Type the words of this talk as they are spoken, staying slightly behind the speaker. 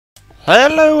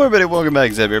Hello everybody, welcome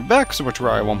back. Xavier back. So much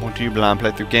Terraria 1.2 blind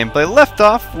playthrough gameplay. Left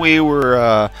off, we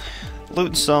were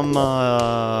looting some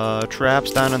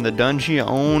traps down in the dungeon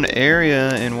own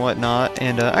area and whatnot.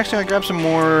 And actually I grabbed some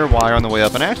more wire on the way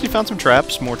up, and I actually found some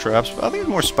traps, more traps. I think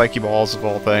more spiky balls of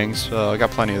all things. So I got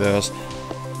plenty of those.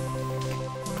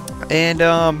 And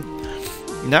now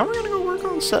we're gonna go work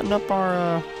on setting up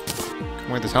our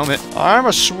wear this helmet. I'm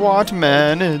a SWAT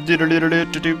man.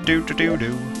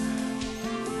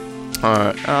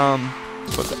 Alright,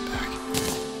 put that back.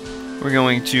 We're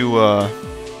going to,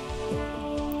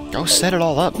 go set it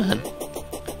all up, man.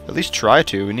 At least try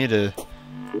to. We need to,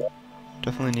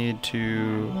 definitely need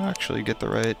to actually get the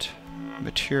right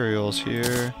materials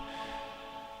here.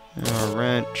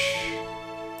 Wrench,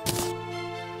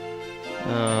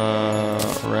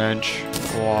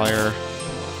 wire,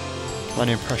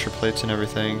 plenty of pressure plates and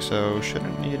everything, so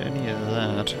shouldn't need any of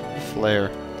that. Flare,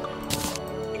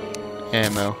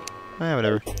 ammo.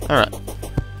 Whatever. Alright.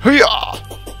 Hoo-yah!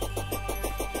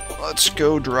 Let's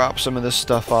go drop some of this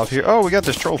stuff off here. Oh, we got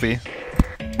this trophy.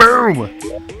 Boom!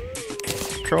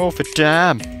 Trophy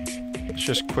time! Let's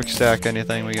just quick stack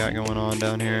anything we got going on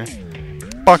down here.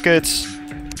 Buckets!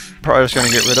 Probably just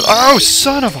gonna get rid of— oh,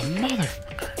 son of a mother!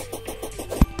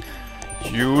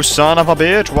 You son of a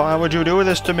bitch! Why would you do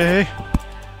this to me?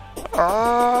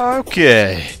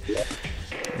 Okay.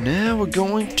 Now we're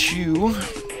going to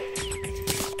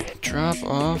drop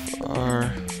off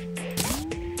our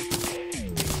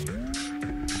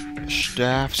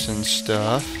staffs and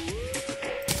stuff.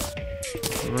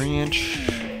 Wrench.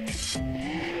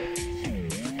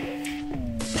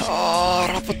 Oh,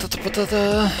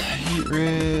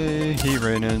 heat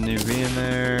ray doesn't need to be in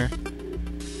there.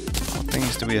 What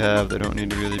things do we have that don't need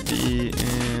to really be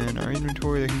in our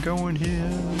inventory that can go in here?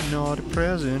 Not a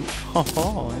present.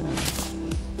 Oh, yeah.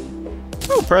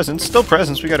 Oh, presents. Still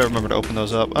presents. We gotta remember to open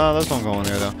those up. Those don't go in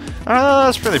there, though.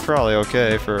 That's probably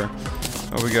okay for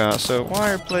what we got. So,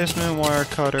 wire placement, wire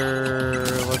cutter.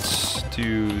 Let's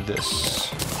do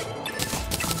this.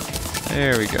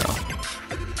 There we go.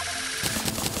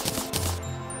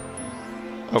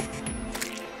 Oh.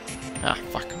 Ah,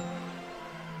 fuck.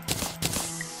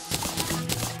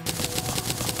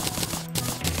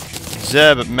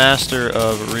 Zeb, master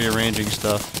of rearranging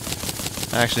stuff.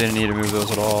 I actually didn't need to move those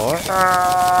at all.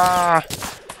 Ah!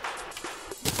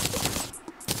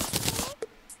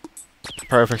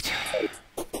 Perfect.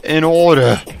 In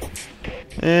order.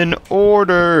 In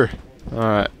order.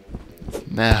 Alright.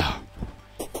 Now.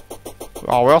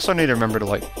 Oh, we also need to remember to,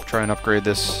 like, try and upgrade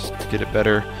this to get it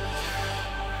better.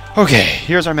 Okay,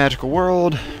 here's our magical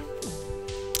world.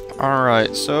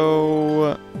 Alright,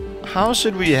 so how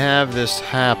should we have this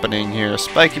happening here?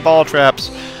 Spiky ball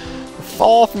traps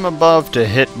fall from above to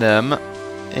hit them,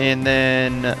 and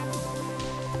then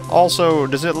also,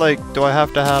 does it, like, do I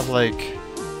have to have, like,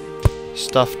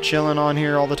 stuff chilling on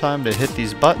here all the time to hit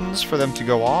these buttons for them to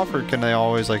go off, or can they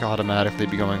always, like, automatically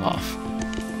be going off?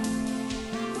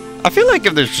 I feel like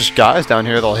if there's just guys down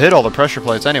here, they'll hit all the pressure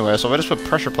plates anyway, so if I just put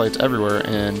pressure plates everywhere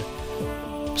and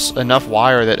enough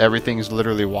wire that everything's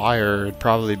literally wire, it'd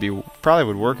probably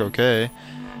would work okay.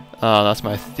 That's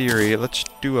my theory. Let's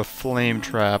do a flame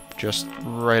trap just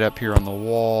right up here on the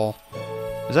wall.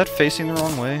 Is that facing the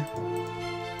wrong way?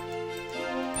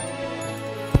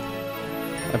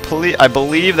 I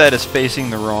believe that is facing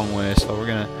the wrong way, so we're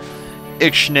gonna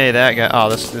ixnay that guy. Oh,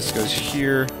 this goes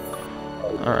here.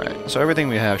 Alright, so everything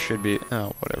we have should be—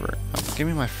 oh, whatever. Oh, give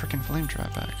me my frickin' flame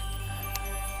trap back.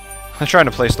 I'm trying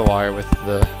to place the wire with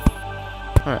the—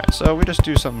 alright, so we just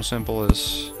do something simple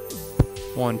as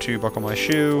 1, 2, buckle my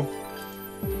shoe.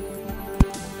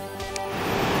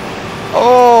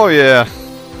 Oh, yeah.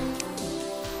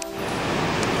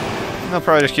 They'll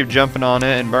probably just keep jumping on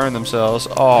it and burn themselves.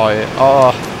 Oh, yeah.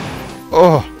 Oh.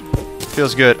 Oh.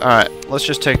 Feels good. Alright, let's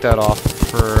just take that off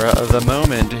for the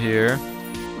moment here.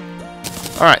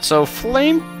 Alright, so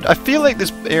flame— I feel like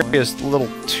this area is a little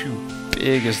too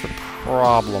big is the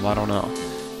problem. I don't know.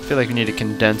 I feel like we need to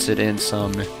condense it in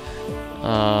some—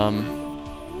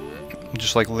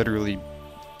 just like literally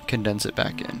condense it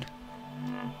back in.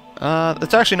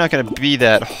 It's actually not going to be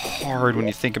that hard when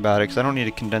you think about it, because I don't need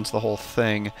to condense the whole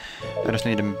thing. I just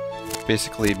need to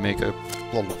basically make a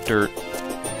little dirt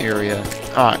area.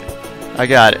 Alright, I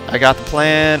got it. I got the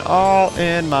plan all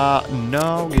in my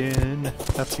noggin.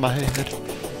 That's my head.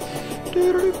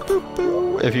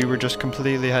 If you were just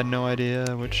completely had no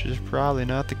idea, which is probably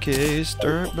not the case.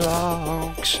 Dirt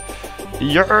blocks.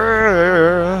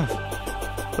 Yeah!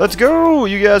 Let's go!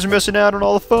 You guys are missing out on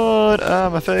all the fun. Ah,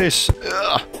 my face.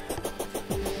 Ugh.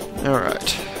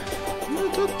 Alright.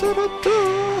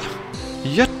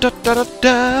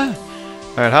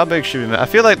 Alright, how big should we make? I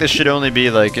feel like this should only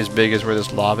be like as big as where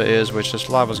this lava is, which this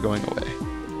lava's going away.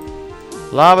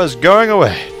 Lava's going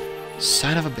away.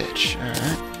 Son of a bitch.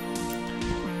 Alright.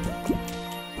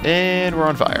 And we're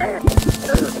on fire.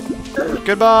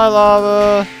 Goodbye,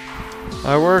 lava.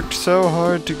 I worked so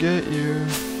hard to get you.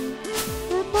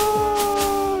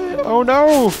 Goodbye. Oh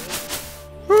no!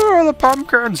 Where are the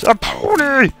pumpkins? A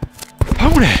pony!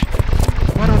 Pony!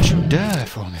 Why don't you die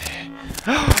for me?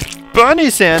 Bunny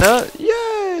Santa!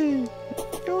 Yay!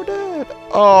 You're dead.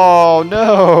 Oh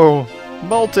no!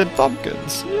 Molten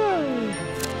pumpkins! Yay!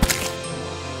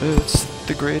 It's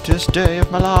the greatest day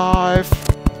of my life.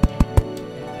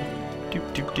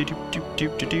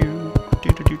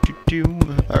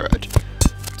 Alright.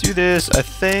 Do this, I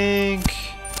think.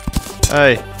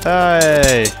 Hey,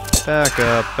 hey! Back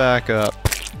up, back up.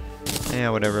 Yeah,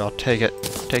 whatever, I'll take it.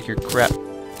 Take your crap.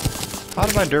 How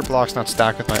do my dirt blocks not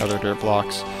stack with my other dirt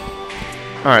blocks?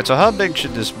 Alright, so how big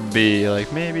should this be?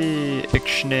 Like maybe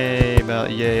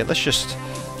about yay. Let's just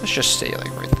say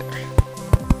like right there.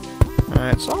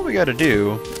 Alright, so all we gotta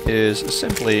do is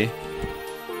simply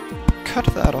cut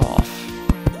that off.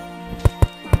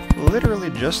 Literally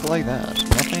just like that.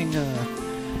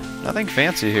 Nothing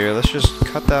fancy here. Let's just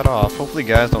cut that off. Hopefully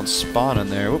guys don't spawn in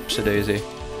there. Whoopsie daisy.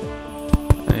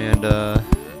 And oh,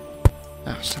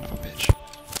 son of a bitch.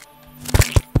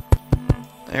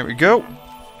 There we go.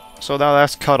 So now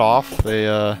that's cut off. They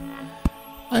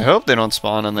I hope they don't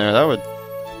spawn in there. That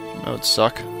would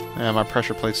suck. Yeah, my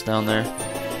pressure plate's down there.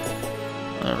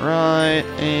 Alright,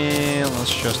 and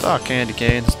let's just candy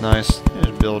canes, nice.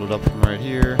 Just build it up from right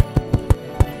here.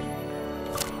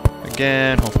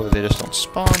 Again, hopefully they just don't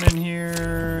spawn in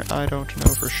here. I don't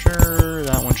know for sure.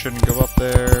 That one shouldn't go up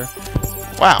there.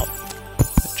 Wow. I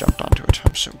jumped onto it.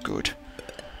 I'm so good.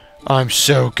 I'm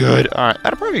so good. Alright,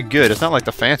 that'll probably be good. It's not like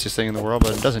the fanciest thing in the world,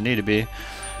 but it doesn't need to be.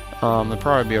 It'll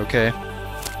probably be okay.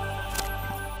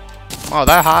 Wow,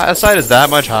 that side is that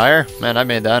much higher? Man, I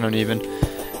made that uneven.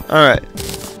 Alright.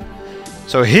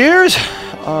 So here's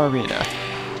our arena.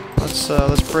 Let's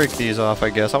break these off, I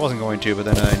guess. I wasn't going to, but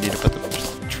then I need to put the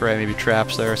maybe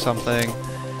traps there or something.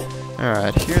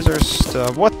 Alright, here's our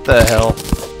stuff. What the hell?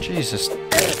 Jesus.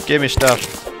 Give me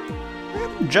stuff.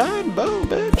 Giant bow,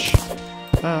 bitch.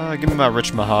 Give me my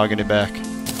rich mahogany back.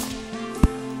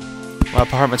 My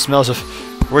apartment smells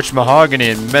of rich mahogany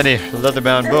and many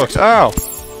leather-bound books. Ow!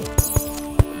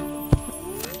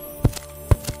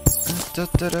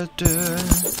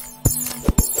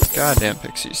 Goddamn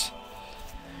pixies.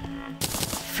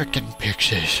 Frickin'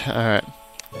 pixies. Alright.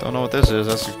 Don't know what this is.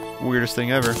 That's the weirdest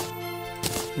thing ever.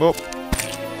 Whoop.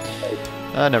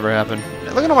 That never happened.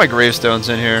 Look at all my gravestones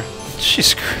in here.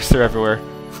 Jesus Christ, they're everywhere.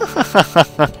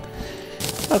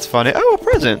 That's funny. Oh, a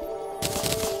present!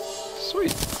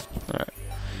 Sweet. Alright.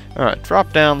 Alright,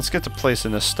 drop down. Let's get to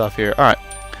placing this stuff here. Alright.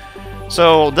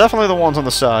 So, definitely the ones on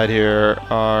the side here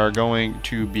are going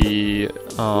to be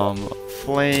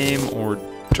flame or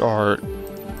dart.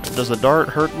 Does the dart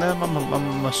hurt them?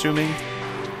 I'm assuming.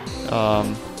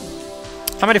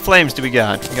 How many flames do we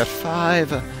got? We got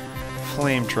 5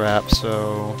 flame traps,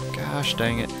 so gosh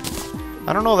dang it.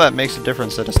 I don't know if that makes a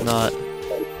difference that it's not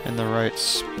in the right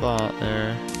spot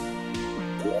there.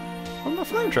 Where'd my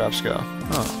flame traps go?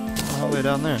 Oh, all the way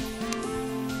down there.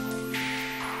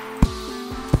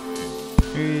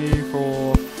 3,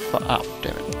 4, 5. Oh,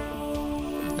 damn it.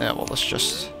 Yeah, well, let's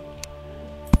just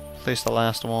place the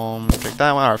last one. Take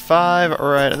that one. Alright, 5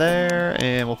 right there,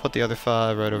 and we'll put the other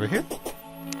 5 right over here.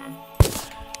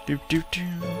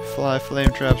 Fly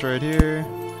flame traps right here.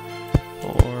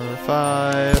 4, 5.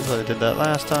 I did that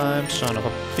last time. Son of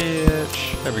a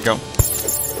bitch. There we go.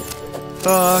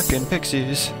 Fucking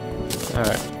pixies.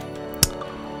 Alright.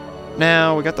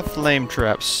 Now we got the flame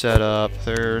traps set up.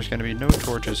 There's gonna be no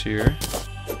torches here.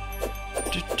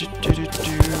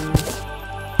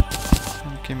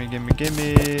 Gimme, gimme,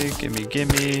 gimme. Gimme,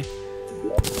 gimme.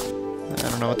 I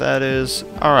don't know what that is.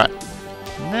 Alright.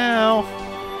 Now.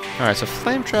 Alright, so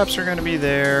flame traps are gonna be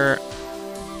there.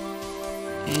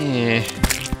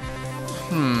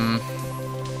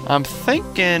 I'm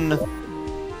thinking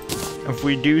if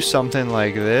we do something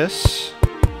like this,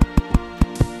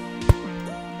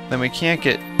 then we can't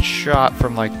get shot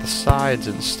from like the sides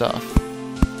and stuff.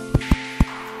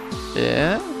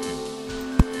 Yeah?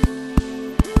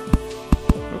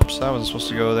 Oops, that wasn't supposed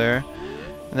to go there.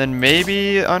 And then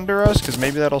maybe under us, because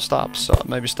maybe that'll stop.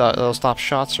 That'll stop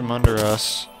shots from under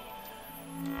us.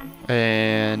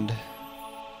 And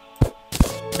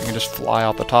I can just fly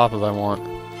out the top if I want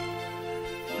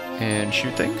and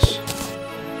shoot things.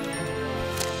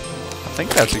 I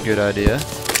think that's a good idea.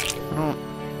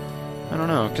 I don't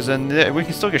know, because then we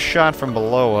can still get shot from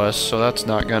below us, so that's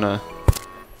not gonna...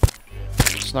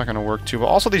 It's not gonna work too well.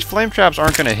 Also, these flame traps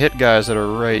aren't gonna hit guys that are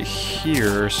right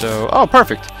here, so... Oh,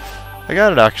 perfect! I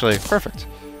got it, actually. Perfect.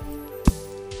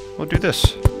 We'll do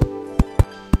this.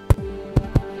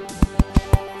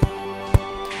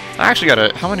 I actually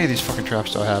gotta... How many of these fucking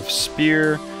traps do I have?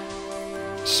 Spear...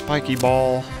 Spiky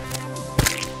ball...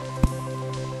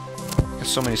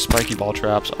 So many spiky ball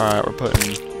traps. Alright, we're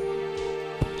putting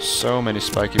so many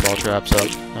spiky ball traps up.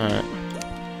 Alright.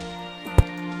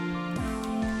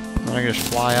 Then I can just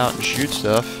fly out and shoot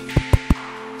stuff.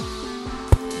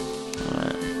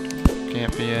 Alright.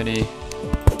 Can't be any...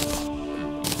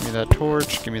 Give me that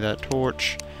torch. Give me that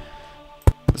torch.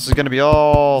 This is gonna be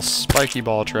all spiky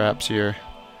ball traps here.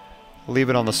 Leave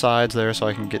it on the sides there so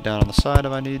I can get down on the side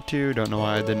if I need to. Don't know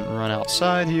why I didn't run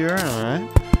outside here. Alright.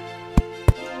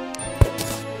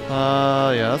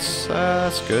 Yeah,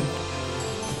 that's good.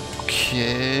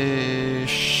 Okay,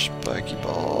 spiky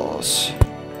balls.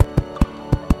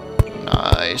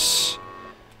 Nice.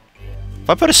 If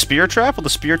I put a spear trap, will the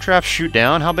spear trap shoot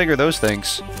down? How big are those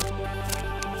things?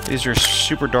 These are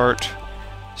super dart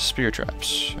spear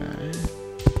traps. Alright.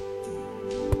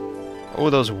 Oh,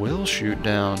 those will shoot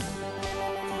down.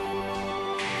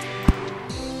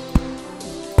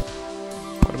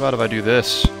 What about if I do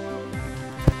this?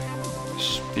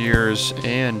 Spears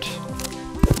and...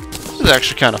 This is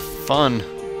actually kind of fun.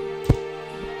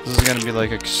 This is gonna be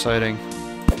like exciting.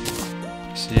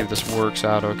 See if this works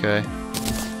out okay.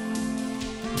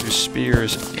 Do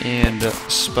spears and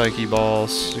spiky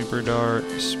balls. Super dart,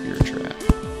 spear trap.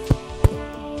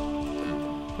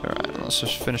 Alright, let's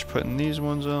just finish putting these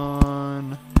ones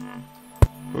on.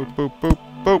 Boop, boop, boop,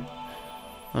 boop.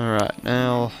 Alright,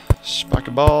 now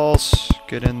spiky balls.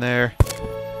 Get in there.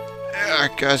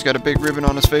 That guy's got a big ribbon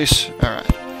on his face. Alright.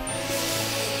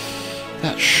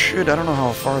 That should... I don't know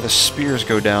how far the spears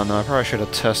go down, though. I probably should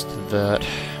have tested that.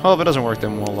 Well, if it doesn't work,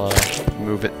 then we'll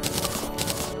move it.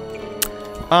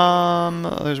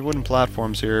 There's wooden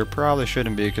platforms here. Probably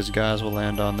shouldn't be, because guys will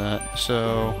land on that.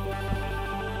 So...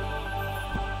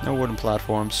 No wooden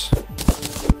platforms.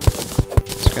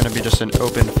 It's gonna be just an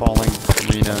open, falling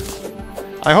arena.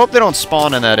 I hope they don't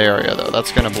spawn in that area, though.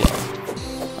 That's gonna blow.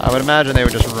 I would imagine they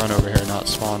would just run over here, not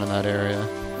spawn in that area.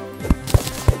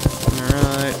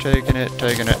 Alright, taking it,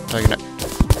 taking it, taking it.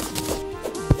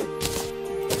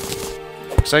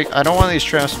 Cause I don't want these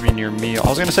traps to be near me. I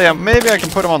was gonna say, maybe I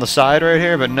can put them on the side right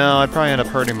here, but no, I'd probably end up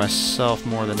hurting myself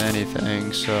more than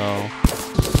anything, so...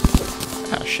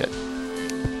 Ah, shit.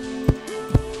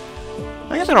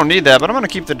 I guess I don't need that, but I'm gonna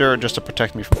keep the dirt just to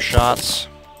protect me from shots.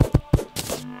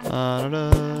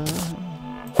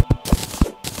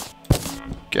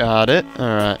 Got it.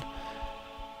 Alright.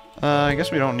 I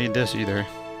guess we don't need this either.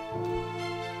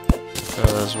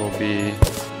 Because we'll be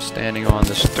standing on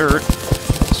this dirt.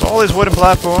 So all these wooden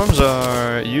platforms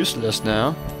are useless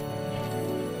now.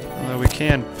 Although we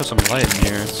can put some light in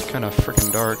here. It's kind of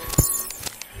freaking dark.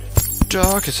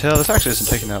 Dark as hell. This actually isn't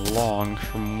taking that long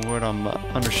from what I'm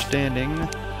understanding.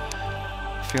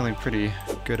 Feeling pretty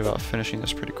good about finishing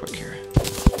this pretty quick here.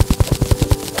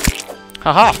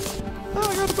 Haha! Oh,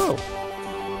 I got a bow.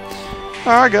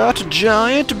 I got a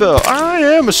giant bow. I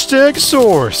am a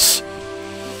Stegosaurus.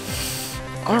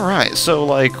 Alright, so,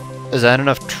 like, is that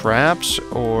enough traps,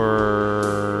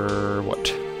 or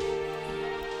what?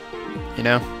 You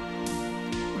know?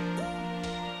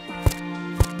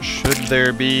 Should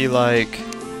there be, like,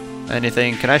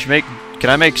 anything? Can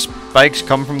I make spikes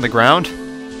come from the ground?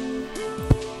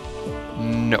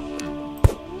 No.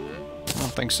 I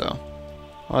don't think so.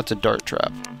 Oh, that's a dart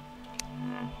trap.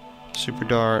 Super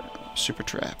dart. Super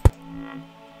trap.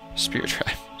 Spear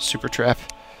trap. Super trap.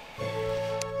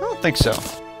 I don't think so.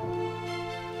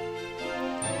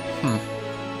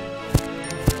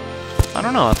 I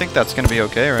don't know. I think that's going to be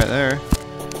okay right there.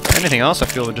 Anything else I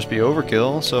feel would just be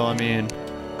overkill, so I mean...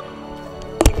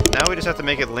 Now we just have to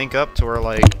make it link up to where,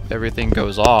 like, everything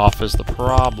goes off is the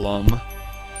problem.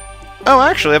 Oh,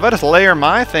 actually, if I just layer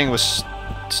my thing with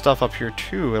stuff up here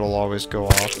too, it'll always go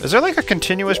off. Is there, like, a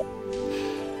continuous...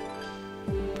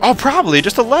 Oh, probably,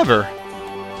 just a lever.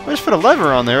 If I just put a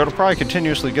lever on there, it'll probably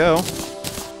continuously go.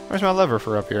 Where's my lever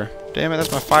for up here? Damn it,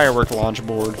 that's my firework launch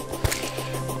board.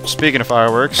 Speaking of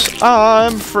fireworks,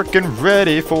 I'm frickin'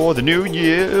 ready for the New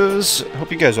Year's.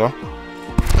 Hope you guys are.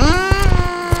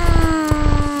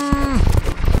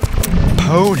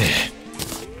 Pony.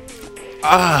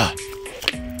 Ah.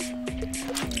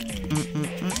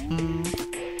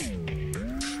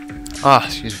 Ah,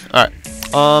 excuse me. Alright.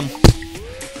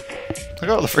 Look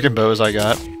at all the freaking bows I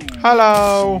got.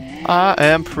 Hello! I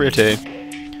am pretty.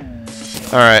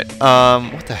 Alright,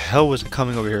 what the hell was it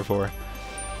coming over here for?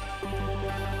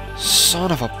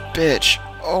 Son of a bitch.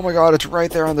 Oh my god, it's right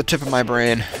there on the tip of my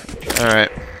brain.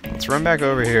 Alright, let's run back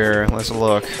over here. Let's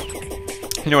look.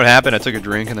 You know what happened? I took a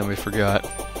drink and then we forgot.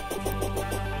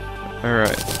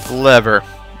 Alright, lever.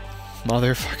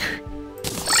 Motherfucker.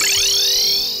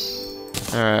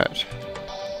 Alright.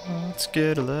 Let's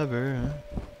get a lever.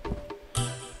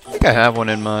 I think I have one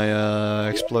in my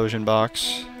explosion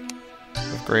box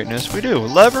of greatness. We do.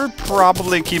 Lever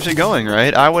probably keeps it going,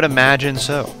 right? I would imagine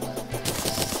so.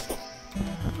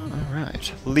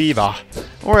 Alright. Lever.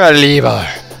 Or a lever.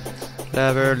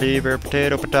 Lever, lever,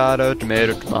 potato, potato,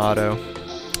 tomato, tomato.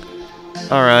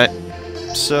 Alright.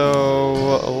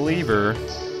 So, a lever.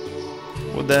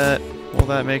 Will that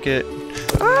make it...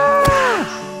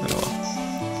 Ah!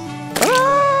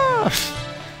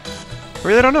 I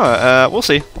really don't know. We'll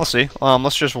see. We'll see.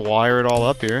 Let's just wire it all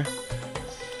up here.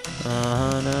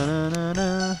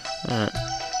 Alright.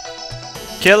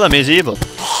 Kill him, he's evil.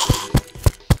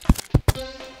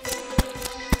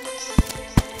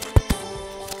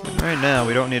 And right now,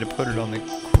 we don't need to put it on the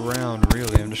ground,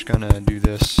 really. I'm just gonna do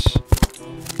this.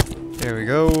 There we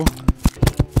go.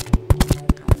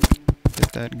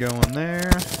 Get that going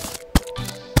there.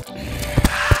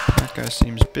 That guy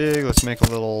seems big. Let's make a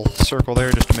little circle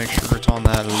there just to make sure it's on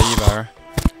that lever.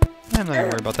 I'm not gonna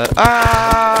worry about that.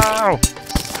 Ow!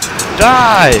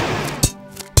 Die!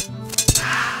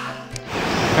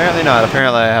 Apparently not.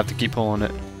 Apparently I have to keep pulling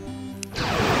it.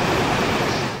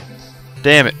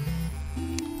 Damn it.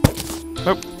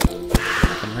 Oh.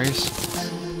 Fucking race.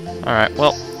 Alright,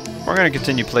 well, we're gonna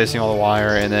continue placing all the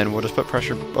wire and then we'll just put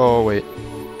pressure... Oh, wait.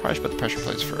 Probably should put the pressure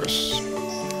plates first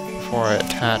before I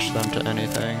attach them to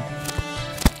anything.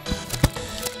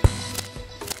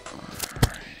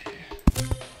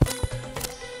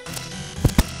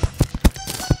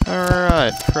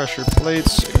 Alright, pressure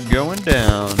plates going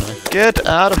down. Get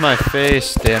out of my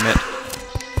face, damn it.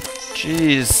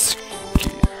 Jeez.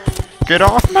 Get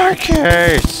off my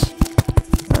case!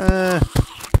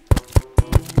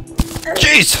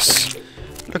 Jesus!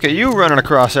 Look at you running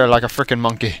across there like a frickin'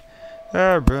 monkey.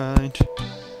 Alright.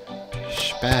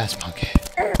 Spaz monkey.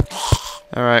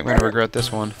 Alright, I'm gonna regret this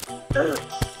one.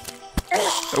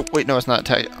 Oh, wait, no, it's not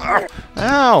tight. Ow!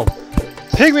 Ow!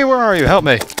 Pygmy, where are you? Help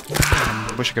me!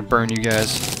 I wish I could burn you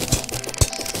guys.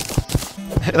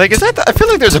 Like, is that I feel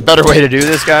like there's a better way to do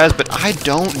this, guys, but I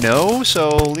don't know, so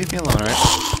leave me alone, alright?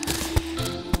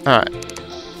 Alright.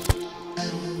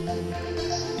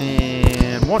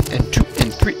 And 1, and 2,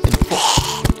 and 3, and 4.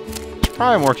 There's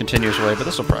probably a more continuous way, but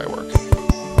this will probably work.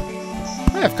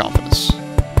 I have confidence.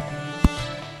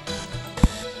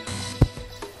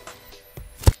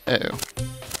 Uh-oh.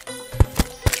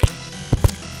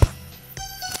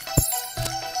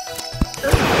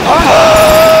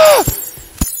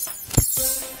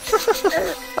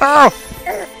 Ah!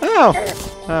 Ow!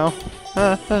 Ow! Ow!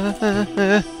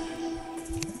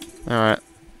 Alright.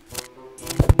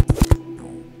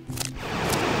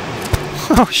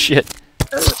 Oh shit.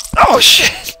 Oh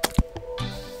shit!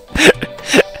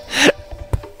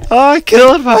 I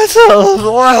killed myself!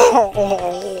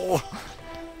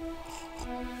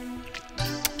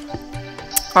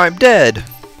 I'm dead.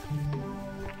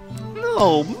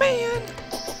 Oh man.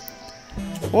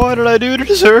 What did I do to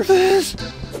deserve this?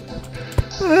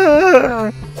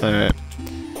 Alright.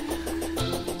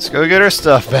 Let's go get our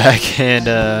stuff back and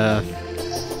I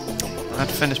have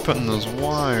to finish putting those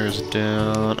wires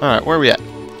down. Alright, where are we at?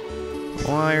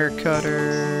 Wire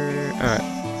cutter. Alright.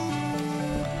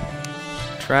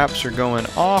 Traps are going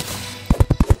off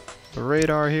the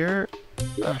radar here.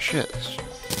 Oh shit.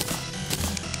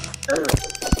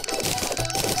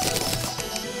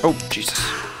 Oh Jesus.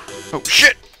 Oh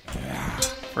shit!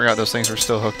 Forgot those things were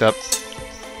still hooked up.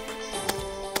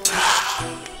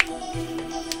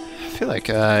 I feel like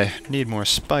I need more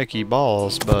spiky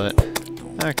balls, but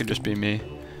that could just be me.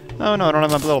 Oh no, I don't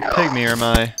have my little pygmy or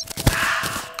my...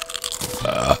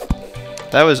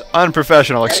 that was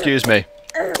unprofessional, excuse me.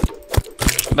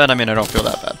 But I mean, I don't feel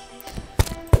that bad.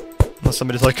 Unless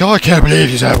somebody's like, oh, I can't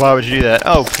believe you said, why would you do that?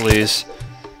 Oh, please.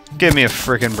 Give me a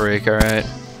frickin' break, alright?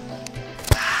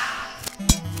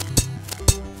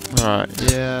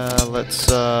 Alright, yeah, let's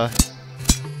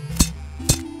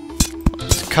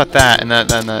cut that, and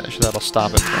that'll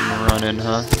stop it from running,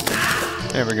 huh?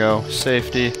 There we go.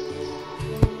 Safety.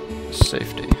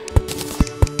 Safety.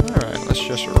 Alright, let's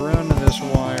just run this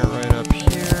wire right up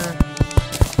here.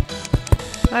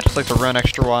 I just like to run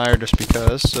extra wire just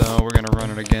because, so we're gonna run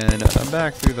it again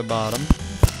back through the bottom.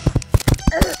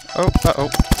 Oh, uh-oh.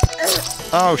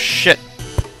 Oh, shit.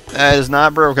 That is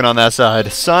not broken on that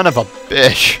side. Son of a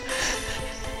bitch.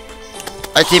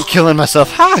 I keep killing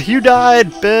myself. Ha! You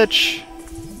died, bitch!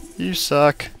 You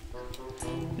suck.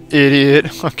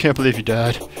 Idiot. I can't believe you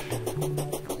died.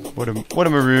 What a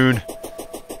maroon.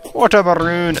 What a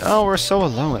maroon. Oh, we're so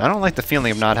alone. I don't like the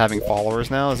feeling of not having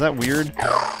followers now. Is that weird?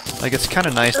 Like, it's kind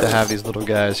of nice to have these little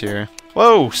guys here.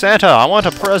 Whoa, Santa, I want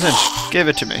a present. Give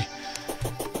it to me.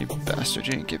 You bastard,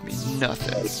 you didn't give me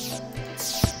nothing.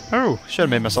 Oh, should have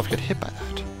made myself get hit by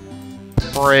that.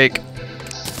 Break.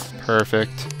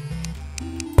 Perfect.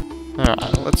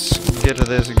 Alright, let's get to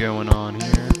this going on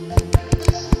here.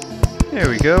 There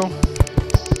we go.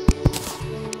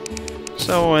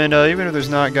 So, and even if there's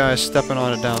not guys stepping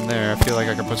on it down there, I feel like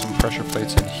I can put some pressure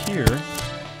plates in here.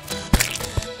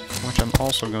 Which I'm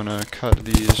also going to cut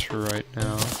these for right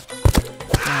now.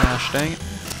 Gosh, dang it.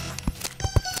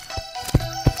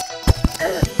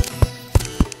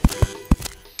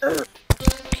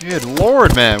 Good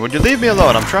lord, man. Would you leave me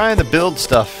alone? I'm trying to build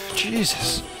stuff.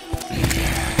 Jesus.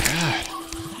 God.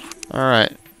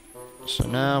 Alright. So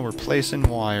now we're placing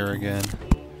wire again.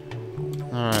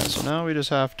 Alright, so now we just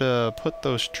have to put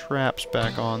those traps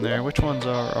back on there. Which ones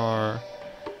are our...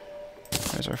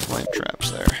 There's our flame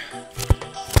traps there.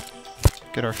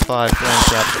 Get our 5 flame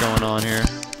traps going on here.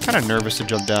 Kind of nervous to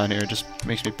jump down here. It just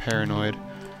makes me paranoid.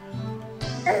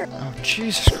 Oh,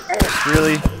 Jesus Christ.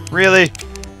 Really? Really?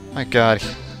 My God.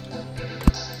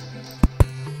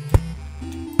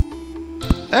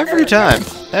 Every time.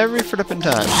 Every flippin'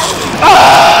 time.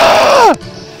 Ah!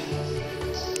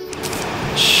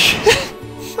 Shit.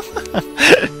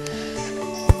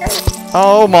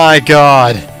 Oh my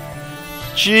God.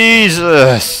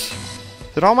 Jesus.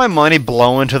 Did all my money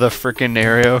blow into the frickin'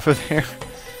 area over there?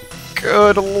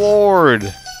 Good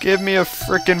lord. Give me a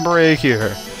frickin' break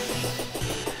here.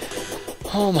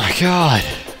 Oh my God.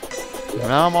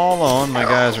 Now I'm all alone. My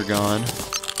guys are gone.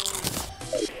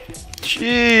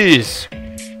 Jeez.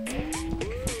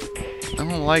 I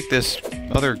don't like this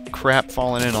other crap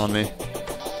falling in on me.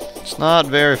 It's not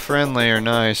very friendly or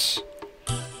nice.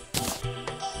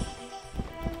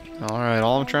 Alright,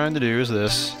 all I'm trying to do is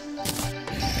this.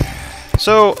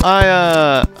 So,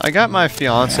 I got my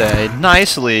fiance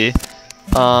nicely,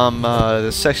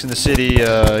 the Sex and the City, you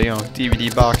know,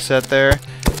 DVD box set there.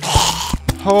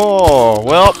 Oh,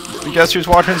 well, guess who's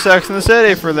watching Sex and the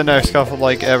City for the next couple,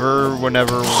 like, ever,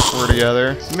 whenever we're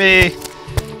together? Me.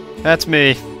 That's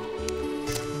me.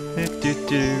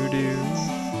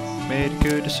 Made a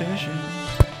good decision.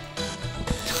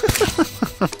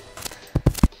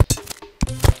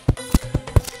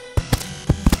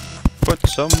 Put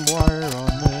some wire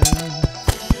on there.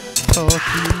 Fuck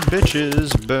you bitches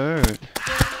burn.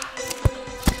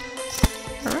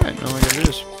 Alright, now all we gotta do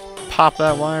is pop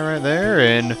that wire right there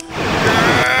and...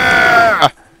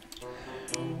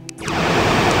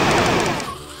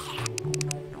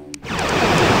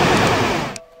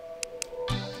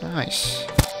 Nice.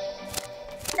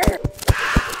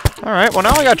 Alright, well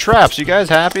now I got traps. You guys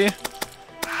happy?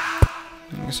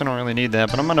 I guess I don't really need that,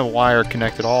 but I'm gonna wire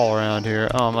connect it all around here.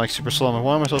 Oh, I'm like super slow.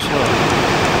 Why am I so slow?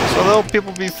 So there'll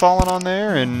people be falling on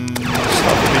there and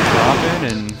stuff will be dropping,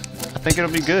 and I think it'll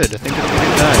be good. I think it'll be a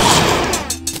good time.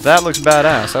 That looks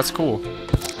badass. That's cool.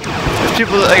 There's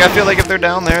people that, like, I feel like if they're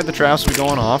down there, the traps will be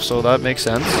going off, so that makes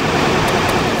sense.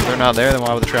 If they're not there, then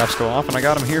why would the traps go off? And I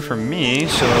got them here for me,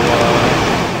 so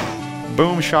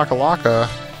boom shakalaka.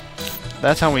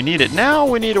 That's how we need it. Now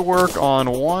we need to work on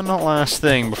one last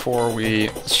thing before we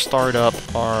start up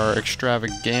our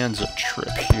extravaganza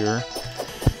trip here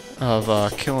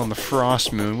of killing the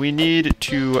frost moon. We need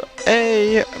to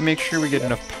make sure we get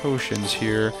enough potions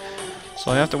here.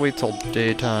 So I have to wait till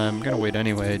daytime. I'm gonna wait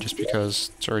anyway, just because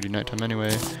it's already nighttime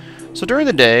anyway. So during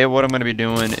the day, what I'm gonna be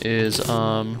doing is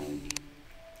let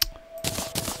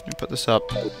me put this up.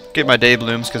 Get my day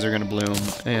blooms because they're gonna bloom.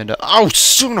 And oh,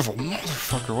 son of a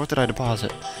motherfucker! What did I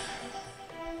deposit?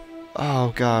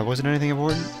 Oh god, was it anything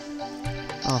important?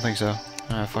 I don't think so.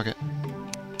 Alright, fuck it.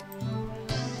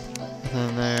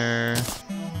 And then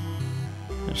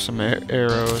there's some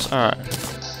arrows. Alright,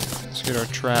 let's get our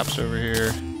traps over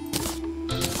here.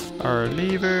 Our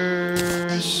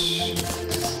levers.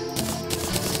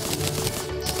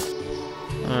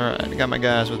 Alright, I got my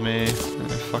guys with me.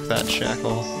 Fuck that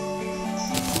shackle.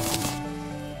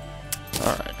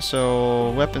 Alright,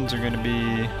 so weapons are gonna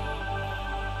be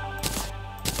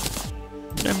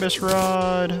Nimbus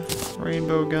Rod,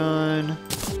 Rainbow Gun.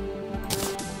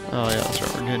 Oh yeah, that's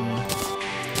right, we're getting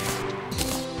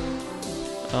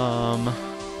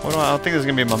what do I think this is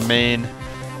gonna be my main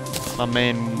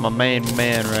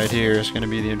man right here is gonna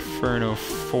be the Inferno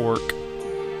Fork.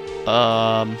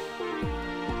 Got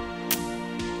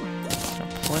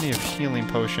plenty of healing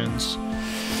potions.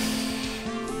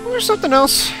 there's something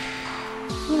else.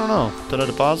 I don't know. Did I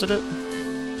deposit it?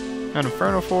 An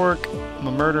Inferno Fork,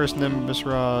 a Murderous Nimbus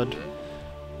Rod.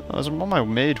 Those are all my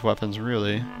mage weapons,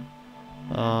 really.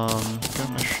 Got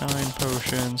my Shine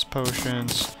Potions,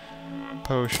 Potions,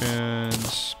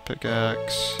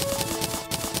 Pickaxe.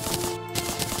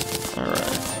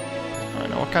 Alright,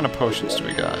 now what kind of potions do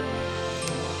we got?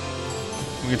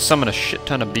 We can summon a shit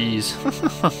ton of bees.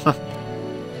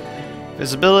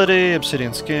 Visibility,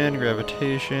 Obsidian Skin,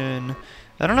 Gravitation.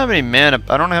 I don't have any mana.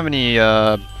 I don't have any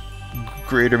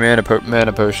greater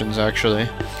mana potions, actually.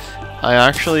 I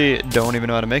actually don't even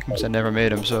know how to make them because I never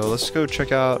made them. So let's go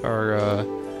check out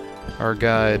our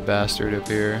guide bastard up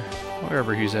here,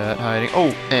 wherever he's at, hiding.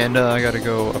 Oh, and I gotta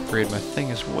go upgrade my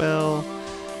thing as well.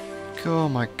 Oh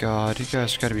my god, you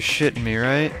guys gotta be shitting me,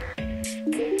 right?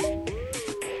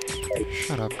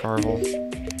 Shut up, Garble.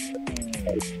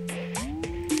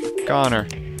 Connor,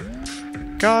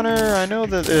 I know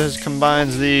that this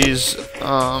combines these,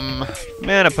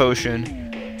 mana potion.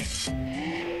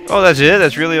 Oh, that's it?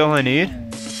 That's really all I need?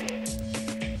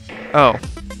 Oh.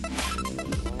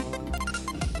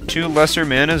 2 lesser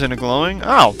manas and a glowing?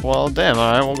 Oh, well, damn,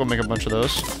 alright, we'll go make a bunch of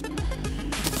those.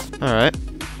 Alright.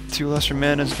 2 lesser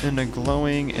manas and a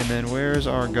glowing, and then where's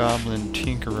our goblin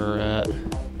tinkerer at?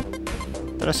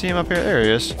 Did I see him up here? There he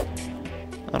is.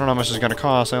 I don't know how much it's gonna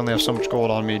cost. I only have so much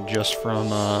gold on me just from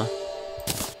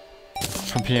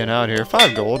being out here.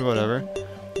 5 gold, whatever.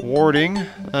 Warding,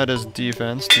 that is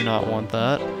defense. Do not want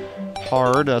that.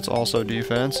 Hard, that's also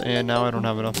defense. And now I don't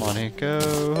have enough money.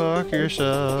 Go fuck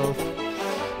yourself.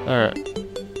 Alright.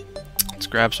 Let's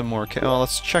grab some more. Oh,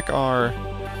 let's check our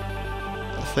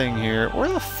thing here. Where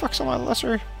the fuck's all my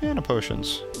lesser mana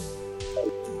potions?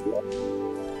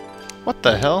 What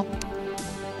the hell?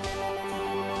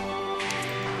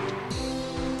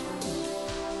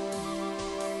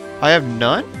 I have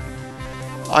none?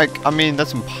 I mean,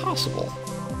 that's impossible.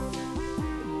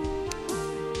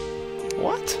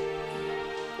 What?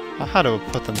 I had to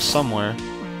have put them somewhere.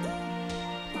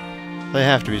 They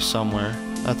have to be somewhere.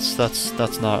 That's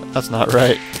not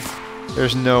right.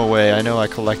 There's no way. I know I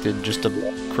collected just a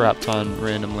crap ton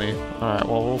randomly. Alright,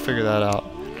 well, we'll figure that out.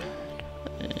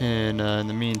 And in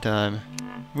the meantime,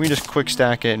 we can just quick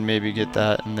stack it and maybe get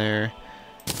that in there.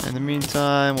 In the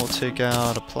meantime, we'll take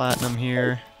out a platinum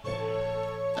here.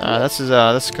 This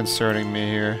is concerning me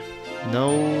here.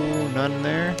 No, none in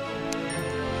there.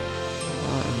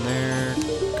 Not in there.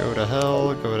 Go to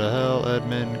hell,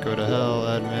 Edmund, go to hell,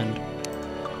 Edmund.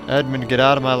 Edmund, get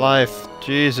out of my life.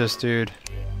 Jesus, dude.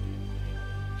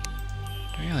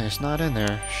 Really, it's not in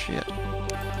there. Shit.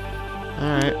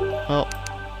 Alright, well.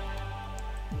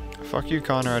 Fuck you,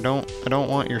 Connor. I don't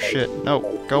want your shit. No,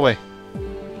 go away.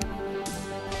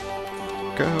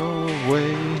 Go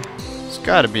away. It's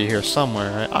gotta be here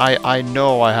somewhere. I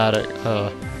know I had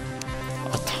a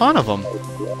ton of them.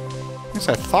 At least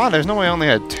I thought. There's no way I only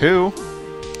had 2.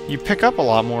 You pick up a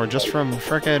lot more just from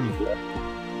frickin'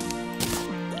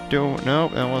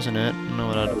 nope, that wasn't it. I don't know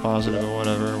what I deposited or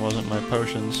whatever. It wasn't my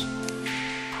potions.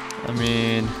 I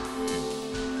mean...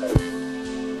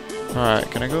 Alright,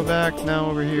 can I go back now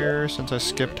over here since I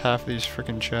skipped half these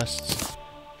frickin' chests?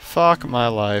 Fuck my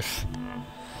life.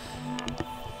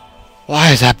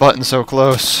 Why is that button so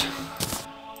close?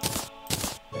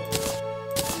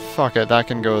 Fuck it, that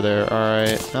can go there.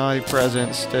 Alright, naughty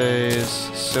present stays.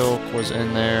 Silk was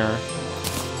in there.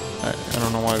 I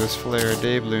don't know why this flare.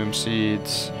 Daybloom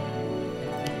seeds.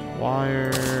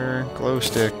 Wire. Glow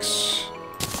sticks.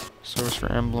 Source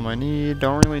for emblem I need.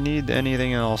 Don't really need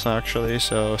anything else actually,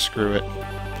 so screw it.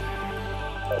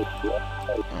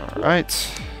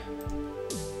 Alright.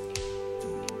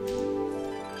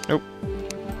 Nope.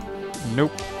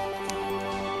 Nope.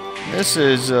 This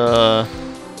is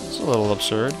it's a little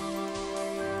absurd.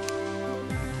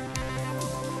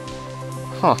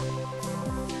 Huh.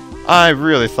 I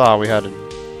really thought we had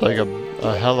like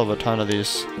a hell of a ton of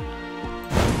these.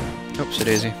 Oopsie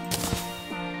daisy.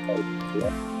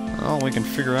 Well, we can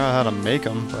figure out how to make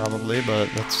them, probably, but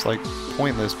that's, like,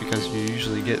 pointless because you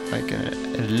usually get, like, a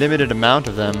limited amount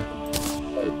of them.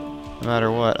 No matter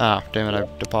what. Ah, damn it, I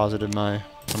deposited some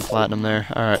platinum there.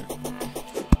 Alright.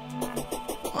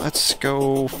 Let's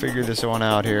go figure this one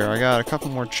out here. I got a couple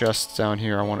more chests down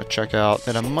here I want to check out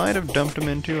that I might have dumped them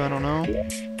into, I don't know.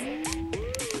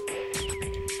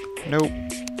 Nope.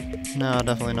 No,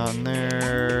 definitely not in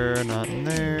there. Not in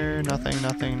there. Nothing,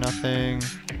 nothing, nothing.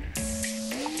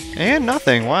 And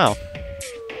nothing, wow.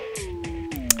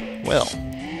 Well,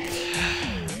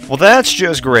 that's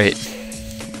just great.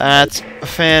 That's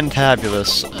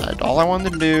fantabulous. All I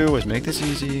wanted to do was make this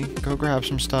easy, go grab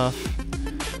some stuff.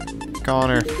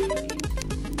 Connor,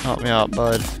 help me out,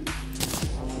 bud.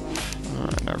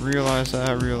 realize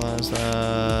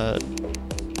that,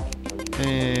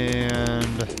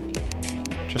 And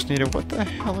just need a, what the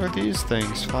hell are these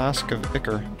things? Flask of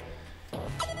Ichor.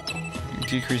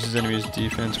 Decreases enemies'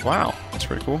 defense. Wow, that's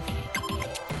pretty cool.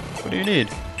 What do you need?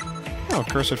 Oh,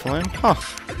 Cursed Flame. Huh.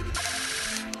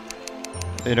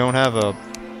 They don't have a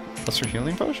lesser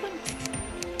healing potion?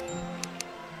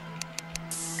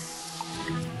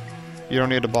 You don't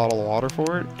need a bottle of water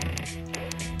for it?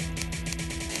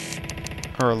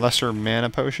 Or a lesser mana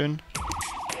potion?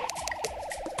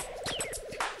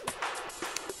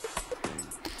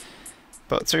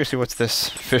 But seriously, what's this?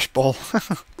 Fishbowl?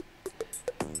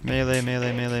 Melee,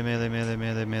 melee, melee, melee, melee,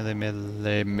 melee, melee,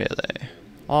 melee, melee.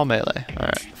 All melee.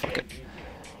 Alright, fuck it.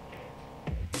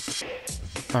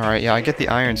 Alright, yeah, I get the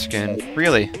iron skin.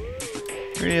 Really?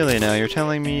 Really now, you're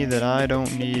telling me that I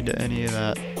don't need any of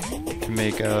that to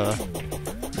make a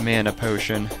mana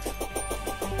potion.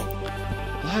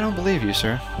 Well, I don't believe you,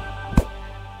 sir.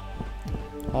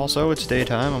 Also, it's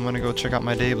daytime. I'm gonna go check out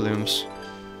my day blooms.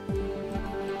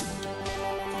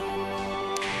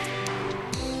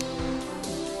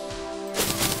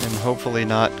 And hopefully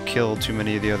not kill too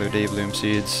many of the other day bloom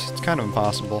seeds. It's kind of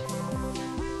impossible.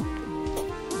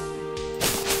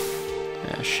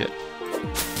 Ah, shit.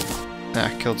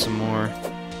 Ah, killed some more.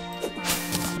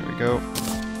 There we go.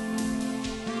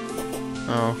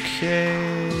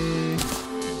 Okay.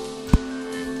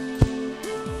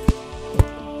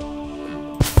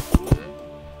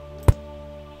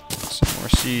 Some more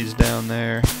seeds down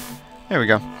there. There we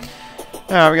go.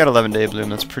 Alright, we got 11 day bloom.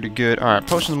 That's pretty good. Alright,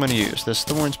 potions I'm going to use. This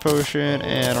Thorns potion,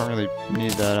 and I don't really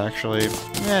need that actually.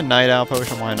 Yeah, Night Owl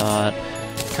potion, why not?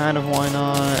 Kind of why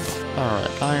not?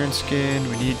 Alright, Iron Skin.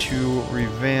 We need to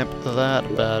revamp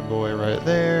that bad boy right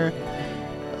there.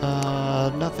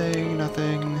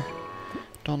 Nothing.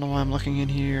 Don't know why I'm looking in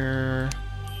here.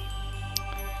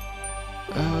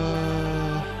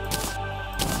 I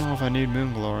don't know if I need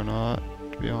Moonglow or not,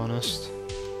 to be honest.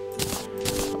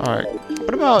 Alright,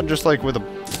 what about just like with a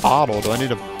bottle? Do I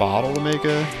need a bottle to make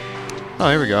a... Oh,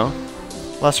 here we go.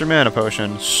 Lesser mana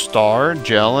potion. Star,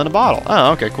 gel, and a bottle.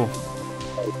 Oh, okay, cool.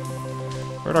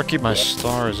 Where do I keep my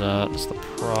stars at? That's the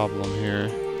problem here.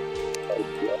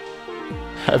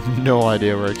 I have no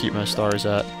idea where I keep my stars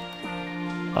at.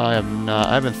 I have not.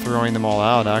 I've been throwing them all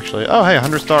out, actually. Oh, hey,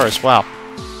 100 stars. Wow.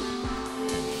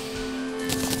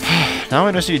 Now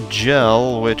I just see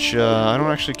gel, which I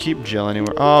don't actually keep gel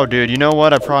anywhere. Oh, dude, you know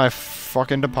what? I probably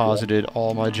fucking deposited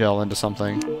all my gel into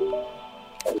something.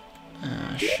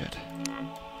 Ah, shit.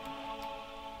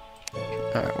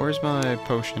 Alright, where's my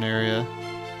potion area?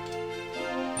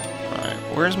 Alright,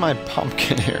 where's my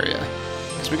pumpkin area?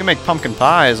 Because we can make pumpkin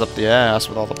pies up the ass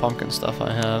with all the pumpkin stuff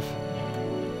I have.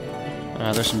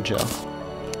 Alright, there's some gel.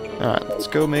 Alright, let's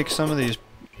go make some of these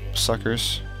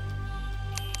suckers.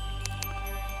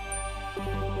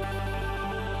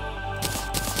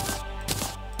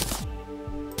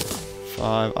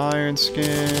 Five iron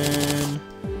skin.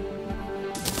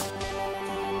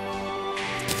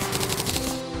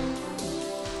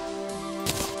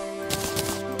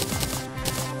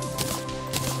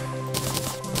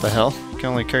 What the hell? You can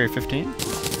only carry 15?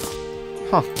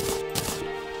 Huh.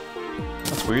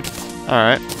 That's weird.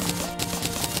 Alright.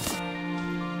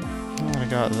 Oh, I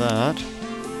got that.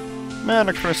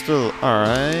 Mana crystal.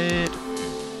 Alright.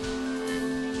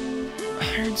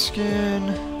 Iron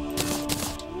skin.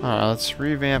 Alright, let's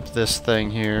revamp this thing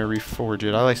here. Reforge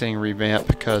it. I like saying revamp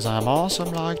because I'm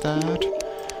awesome like that.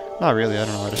 Not really, I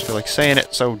don't know. I just feel like saying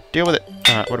it, so deal with it.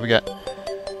 Alright, what do we got?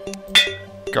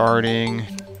 Guarding.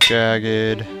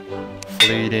 Jagged.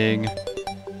 Fleeting.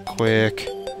 Quick.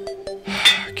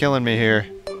 Killing me here.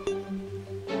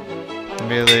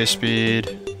 Melee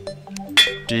speed.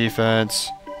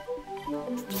 Defense.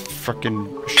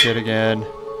 Fucking shit again.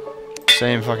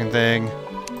 Same fucking thing.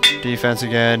 Defense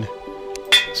again.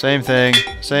 Same thing.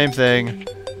 Same thing.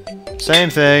 Same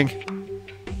thing.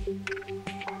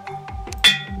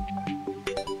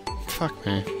 Fuck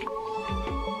me.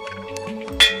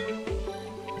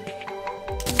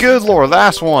 Good lord,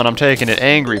 last one. I'm taking it.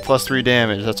 Angry, plus 3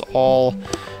 damage. That's all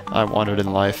I wanted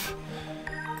in life.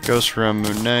 Goes from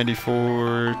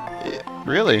 94...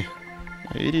 Really?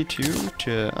 82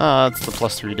 to... Ah, that's the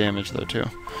plus 3 damage though, too.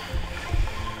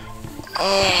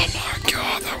 Oh my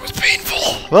god, that was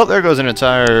painful. Well, there goes an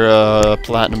entire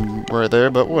platinum right there,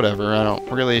 but whatever. I don't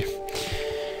really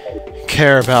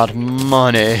care about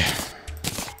money.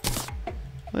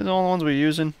 These all the ones we're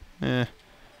using? Eh.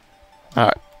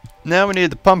 Alright. Now we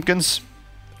need the pumpkins.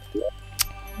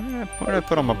 Where did I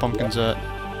put all my pumpkins at?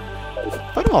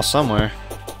 Put them all somewhere.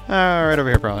 Right over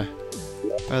here, probably.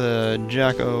 By the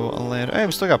Jack-O-Lantern. Hey,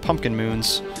 we still got pumpkin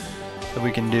moons. that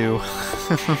we can do.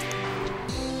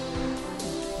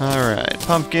 Alright,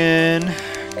 pumpkin.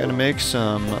 Gonna make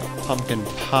some pumpkin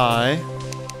pie.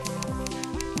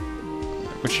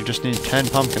 Which you just need 10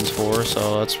 pumpkins for,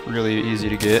 so that's really easy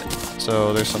to get.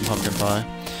 So there's some pumpkin pie.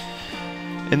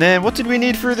 And then, what did we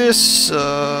need for this?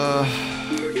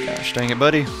 Gosh dang it,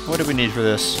 buddy. What did we need for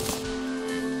this?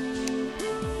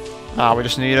 Ah, we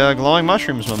just need glowing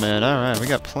mushrooms, my man. Alright, we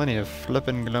got plenty of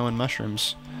flippin' glowing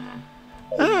mushrooms.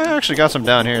 I actually got some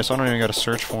down here, so I don't even gotta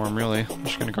search for them, really. I'm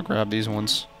just gonna go grab these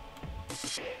ones.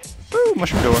 Woo,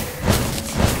 mushroom door.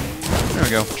 There we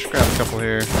go. Just grab a couple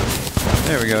here.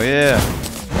 There we go, yeah.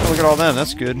 Oh, look at all them.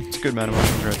 That's good. It's a good amount of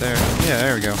mushrooms right there. Yeah,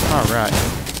 there we go. Alright.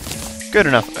 Good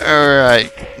enough.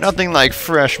 Alright. Nothing like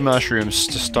fresh mushrooms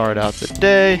to start out the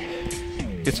day.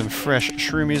 Get some fresh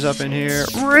shroomies up in here.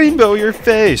 Rainbow your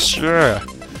face! Sure.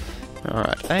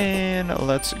 Alright, and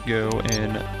let's go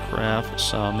and craft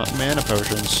some mana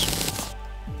potions.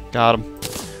 Got them.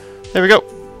 There we go.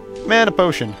 Mana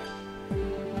potion.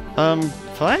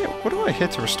 What do I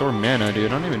hit to restore mana,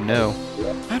 dude? I don't even know.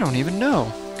 I don't even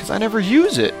know. Because I never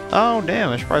use it. Oh, damn.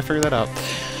 I should probably figure that out.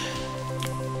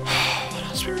 What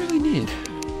else do we really need?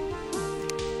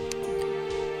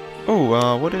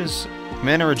 Oh, what is...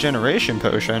 Mana regeneration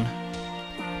potion?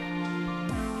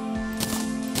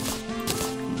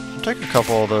 I'll take a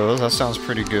couple of those. That sounds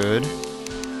pretty good.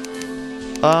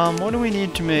 What do we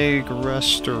need to make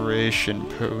restoration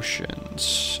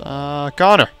potions?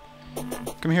 Connor!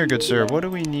 Come here, good sir. What do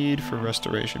we need for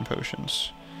restoration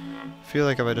potions? I feel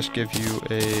like if I just give you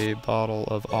a bottle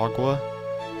of agua,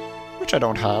 which I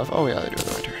don't have. Oh yeah, I do have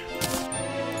it right here.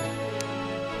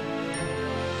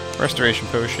 Restoration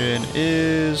potion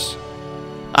is...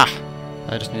 Ah!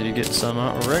 I just need to get some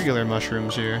regular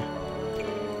mushrooms here.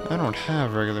 I don't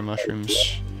have regular mushrooms.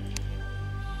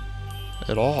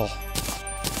 At all.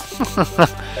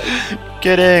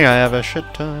 Kidding, I have a shit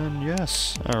ton.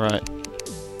 Yes. Alright.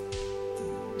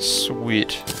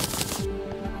 Sweet.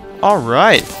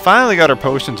 Alright, finally got our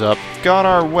potions up. Got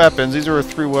our weapons. These are our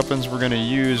 3 weapons we're gonna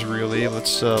use, really.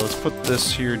 Let's put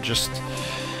this here just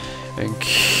in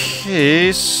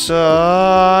case.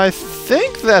 I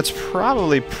think that's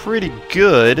probably pretty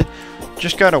good.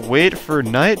 Just gotta wait for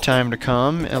nighttime to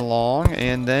come along,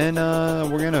 and then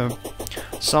we're gonna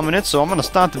summon it. So I'm gonna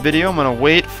stop the video. I'm gonna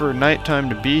wait for nighttime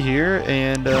to be here,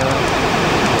 and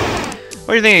what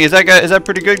do you think? Is that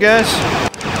pretty good, guys?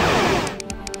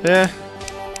 Yeah.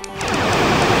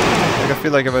 Like, I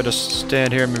feel like if I just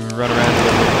stand here and maybe run around a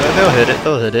little bit, they'll hit it.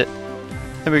 They'll hit it.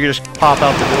 Then we can just pop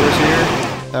out the doors here.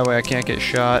 That way I can't get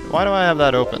shot. Why do I have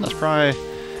that open? That's probably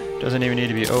doesn't even need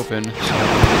to be open. So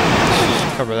let's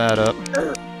just cover that up.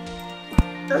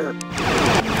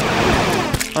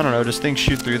 I don't know. Does things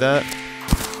shoot through that?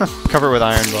 Cover it with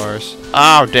iron bars.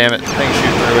 Oh, damn it. Things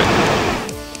shoot through it.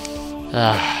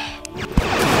 Ah.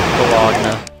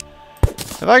 Bologna.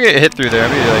 If I get hit through there,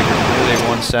 I'd be like really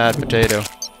one sad potato.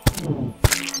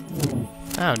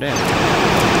 Oh, damn.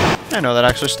 I know that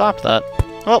actually stopped that.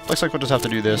 Well, looks like we'll just have to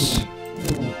do this.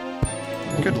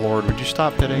 Good lord, would you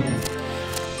stop hitting?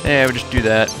 Yeah, we'll just do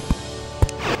that.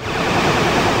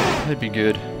 That'd be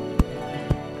good.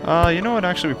 You know what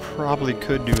actually we probably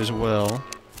could do as well?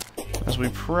 As we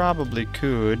probably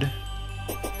could...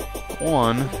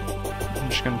 One... I'm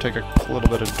just gonna take a little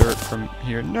bit of dirt from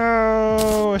here.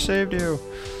 No! I saved you!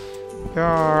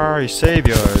 Yar,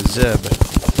 savior, Zeb.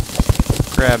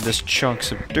 Grab this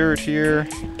chunks of dirt here.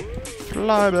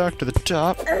 Fly back to the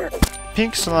top.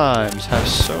 Pink slimes have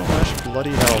so much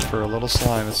bloody hell for a little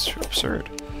slime. It's absurd.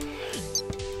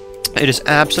 It is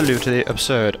absolutely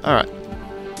absurd. Alright.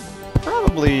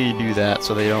 Probably do that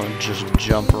so they don't just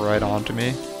jump right onto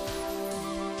me.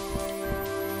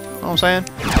 Know what I'm saying?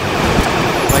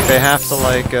 Like they have to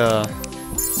like, I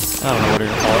don't know what you're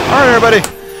gonna call it. Alright everybody!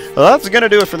 Well, that's gonna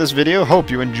do it for this video. Hope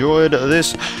you enjoyed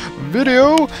this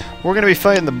video. We're gonna be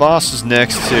fighting the bosses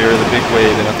next here, the big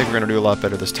wave, and I think we're gonna do a lot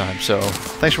better this time. So,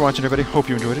 thanks for watching everybody. Hope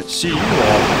you enjoyed it. See you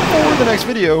all for the next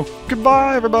video.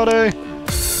 Goodbye everybody!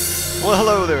 Well,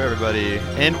 hello there everybody,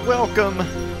 and welcome.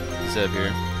 Zeb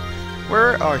here. We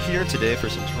are here today for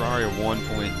some Terraria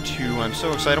 1.2. I'm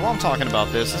so excited. While I'm talking about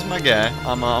this is my guy.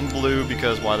 I'm blue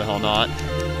because why the hell not?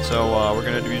 So we're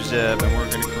gonna do Zeb, and we're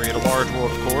gonna create a large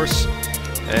world, of course.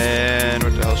 And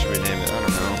what the hell should we name it? I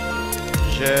don't know.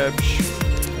 Zeb's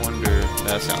Wonder.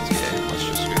 That sounds gay. Let's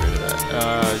just get rid of that.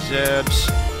 Zeb's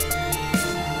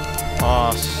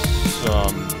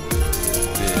Awesome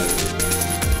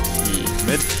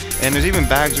Mid. And there's even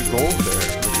bags of gold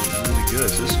there. Good.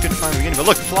 So this is good to find in the beginning. But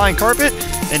look, flying carpet,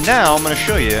 and now I'm going to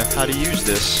show you how to use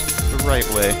this the right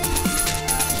way.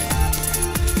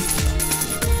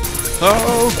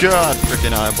 Oh god,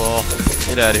 freaking eyeball.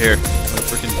 Get out of here. I'm gonna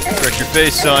freaking wreck your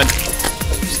face, son.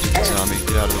 Stupid zombie,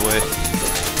 get out of the way.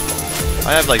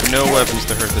 I have like no weapons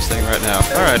to hurt this thing right now.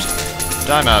 Alright.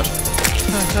 Time out.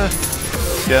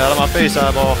 Get out of my face,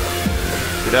 eyeball.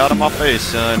 Get out of my face,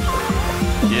 son.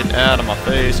 Get out of my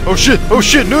face. Oh shit! Oh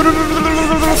shit! No, no, no, no, no,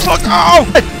 no, no, no, fuck! Oh!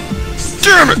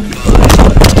 Damn it!